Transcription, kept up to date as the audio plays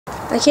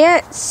I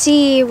can't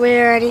see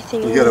where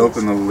anything is. You gotta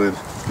open the lid,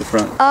 the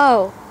front.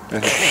 Oh.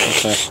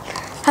 Okay.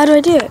 How do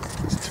I do it?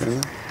 Just turn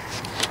it.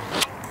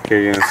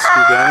 Okay, you're gonna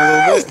scoot down a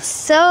little bit.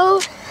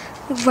 So,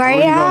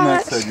 right out. On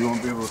that out. side, you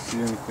won't be able to see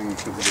anything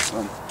because of the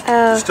sun.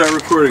 Oh. Just start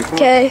recording. Come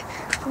okay,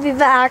 I'll be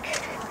back.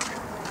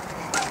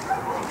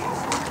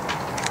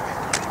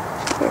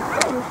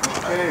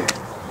 Hey.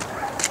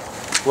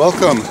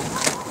 Welcome.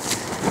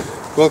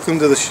 Welcome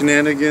to the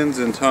Shenanigans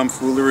and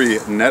Tomfoolery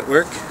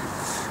Network.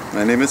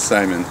 My name is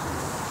Simon.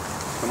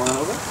 Come on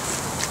over.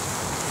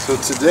 So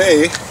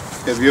today,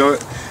 have you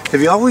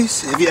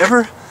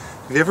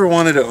ever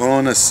wanted to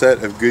own a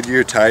set of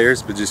Goodyear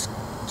tires but just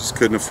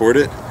couldn't afford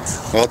it?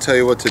 Well, I'll tell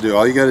you what to do.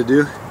 All you got to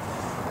do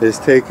is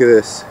take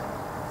this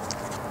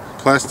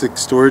plastic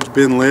storage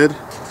bin lid,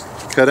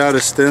 cut out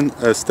a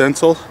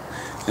stencil,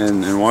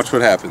 and watch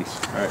what happens.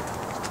 All right.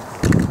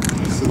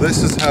 So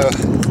this is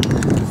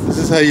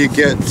how you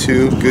get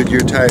to Goodyear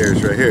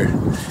tires right here.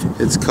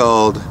 It's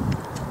called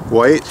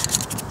white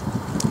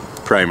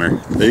primer.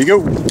 There you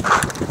go.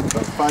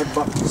 About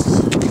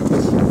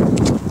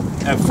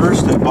 $5. At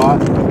first I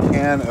bought a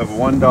can of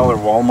 $1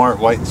 Walmart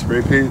white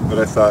spray paint, but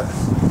I thought,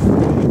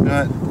 you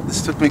know what,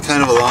 this took me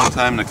kind of a long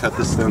time to cut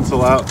the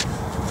stencil out.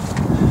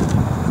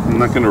 I'm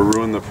not going to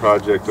ruin the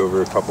project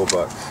over a couple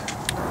bucks.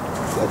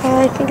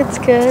 I think it's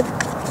good.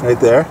 Right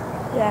there?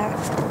 Yeah.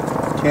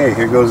 Okay,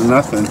 here goes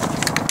nothing.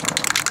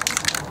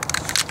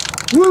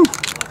 Woo!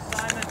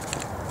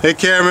 Hey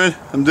Cameron,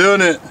 I'm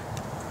doing it.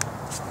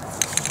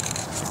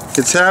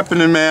 It's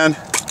happening, man.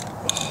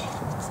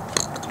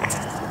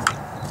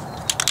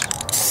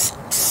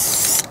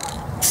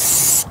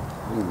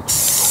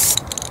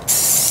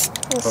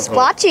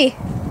 Splotchy.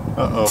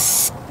 Uh-oh.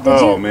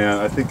 Oh man,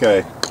 I think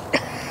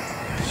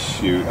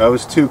shoot, I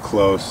was too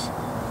close.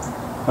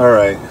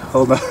 Alright,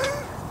 hold on.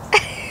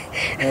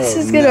 This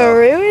is gonna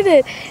ruin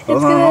it. It's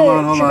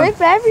gonna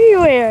drip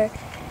everywhere.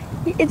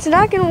 It's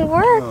not gonna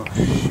work. Oh,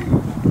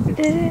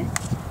 shoot.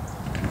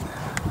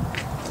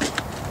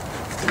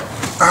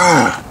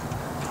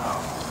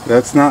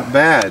 That's not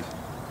bad.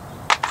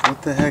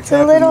 What the heck happened? It's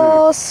a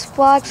little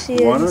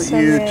splotchy. Why don't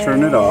you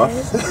turn it off?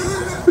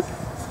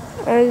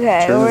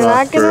 Okay, we're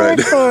not gonna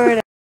record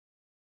it.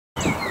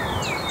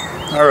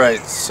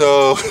 Alright,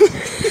 so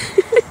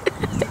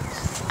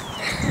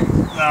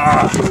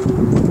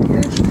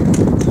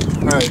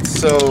Alright,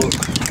 so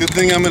good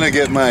thing I'm gonna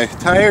get my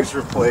tires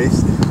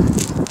replaced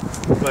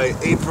by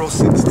April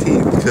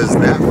 16th, because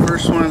that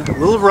first one, a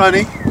little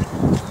runny.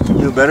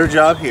 Do a better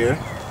job here.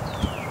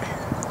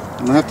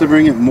 I'm gonna have to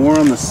bring it more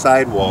on the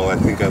sidewall, I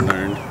think I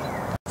learned.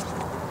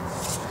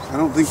 I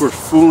don't think we're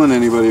fooling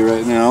anybody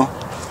right now.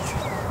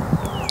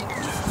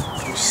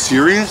 Are you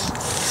serious?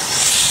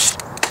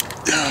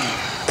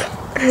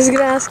 I was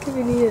gonna ask if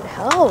you needed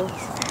help.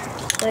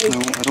 Like, no,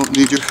 I don't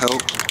need your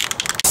help.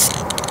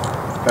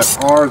 That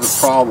are the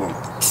problem.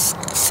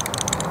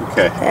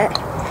 Okay.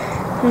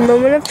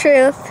 Moment of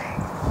truth.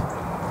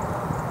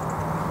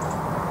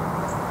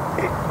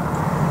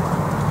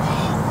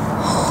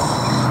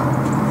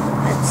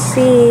 Let's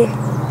see.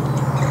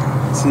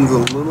 Seems a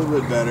little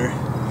bit better.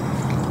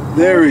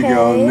 There we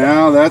go.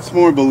 Now that's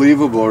more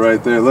believable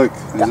right there. Look,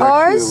 there's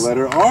actually the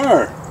letter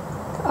R.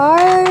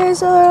 R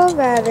is a little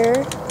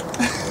better.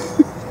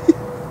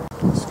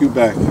 Scoot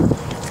back.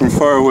 From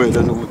far away, it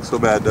doesn't look so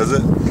bad, does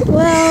it?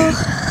 Well,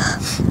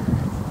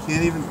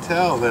 can't even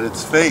tell that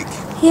it's fake.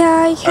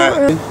 Yeah, I can't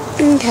really.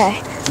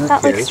 Okay,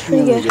 that looks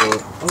pretty good.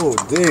 Oh,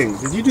 dang.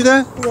 Did you do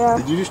that? Yeah.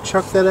 Did you just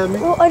chuck that at me?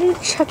 Well, I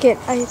didn't chuck it.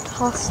 I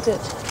tossed it.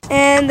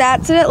 And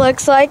that's what it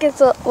looks like. It's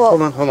a, well,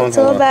 hold on, it's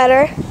a little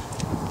better.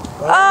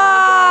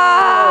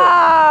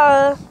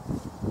 Oh!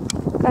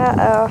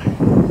 Uh-oh.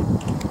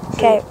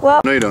 Okay,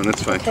 well. No, you don't.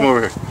 That's fine. Okay. Come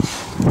over here.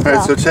 All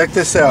right, so check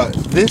this out.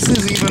 This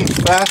is even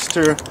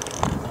faster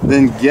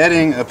than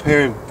getting a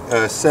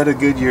set of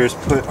Goodyears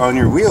put on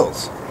your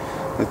wheels.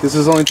 Like, this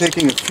is only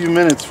taking a few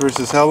minutes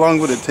versus how long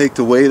would it take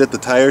to wait at the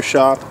tire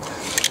shop?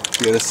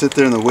 You got to sit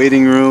there in the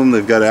waiting room.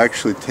 They've got to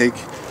actually take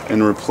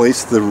and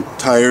replace the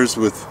tires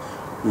with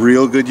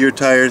real Goodyear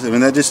tires. I mean,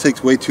 that just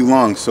takes way too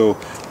long. So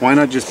why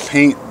not just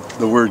paint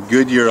the word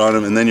Goodyear on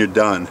them and then you're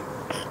done?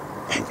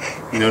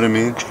 You know what I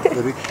mean,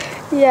 Libby?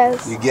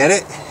 Yes. You get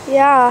it?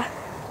 Yeah.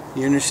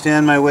 You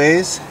understand my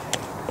ways?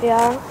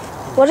 Yeah.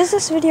 What is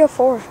this video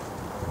for? I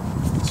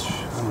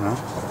don't know.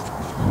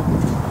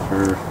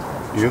 For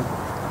you?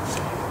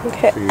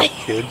 Okay. For your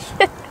kids?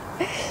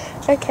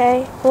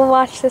 Okay. We'll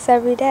watch this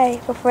every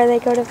day before they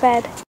go to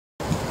bed.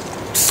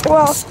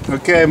 Well.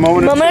 Okay,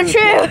 moment of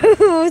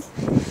truth.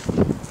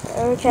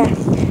 Okay.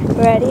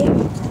 Ready?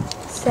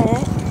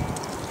 Set.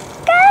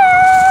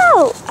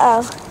 Go!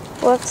 Oh.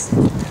 Whoops.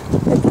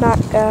 Let's not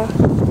go.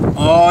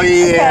 Oh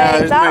yeah,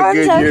 okay, that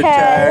one's okay.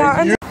 That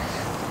one's...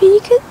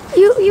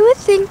 You would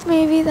think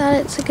maybe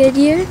that it's a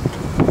Goodyear.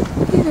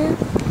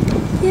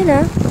 You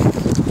know.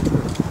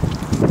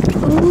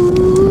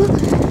 Ooh,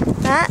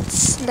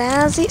 that's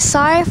snazzy.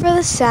 Sorry for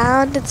the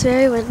sound. It's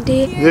very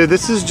windy. Yeah,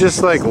 this is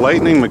just like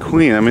Lightning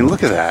McQueen. I mean,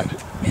 look at that.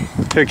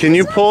 Here, can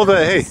you pull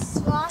the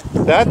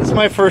That's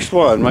my first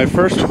one. My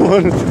first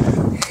one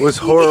was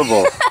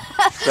horrible.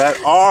 That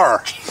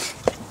R.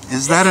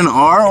 Is that an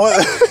R?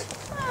 What?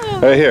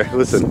 Right here,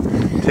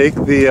 listen. Take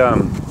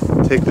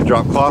the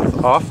drop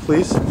cloth off,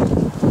 please.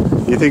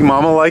 You think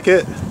Mama will like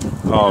it?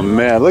 Oh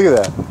man, look at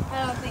that.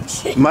 I don't think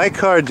so. My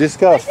car just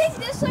got... I think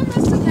this one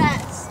was the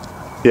best.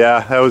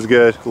 Yeah, that was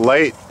good.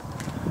 Light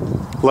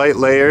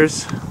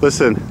layers.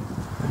 Listen,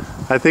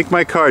 I think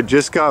my car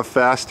just got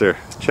faster.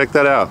 Check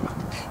that out.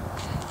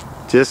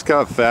 Just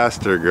got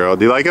faster, girl.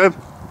 Do you like them?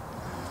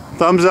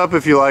 Thumbs up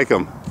if you like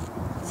them.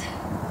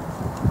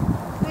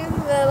 In the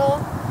middle.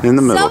 In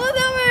the middle.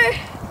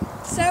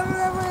 Some of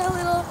them are a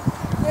little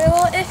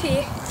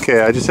iffy.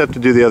 Okay, I just have to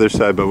do the other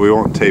side, but we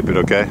won't tape it,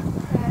 okay?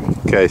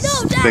 Okay,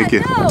 No, Dad, thank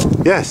you. No.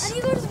 Yes. I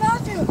need to go to the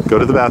bathroom. Go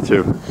to the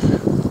bathroom.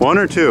 1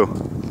 or 2?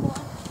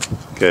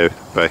 1. Okay,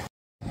 bye.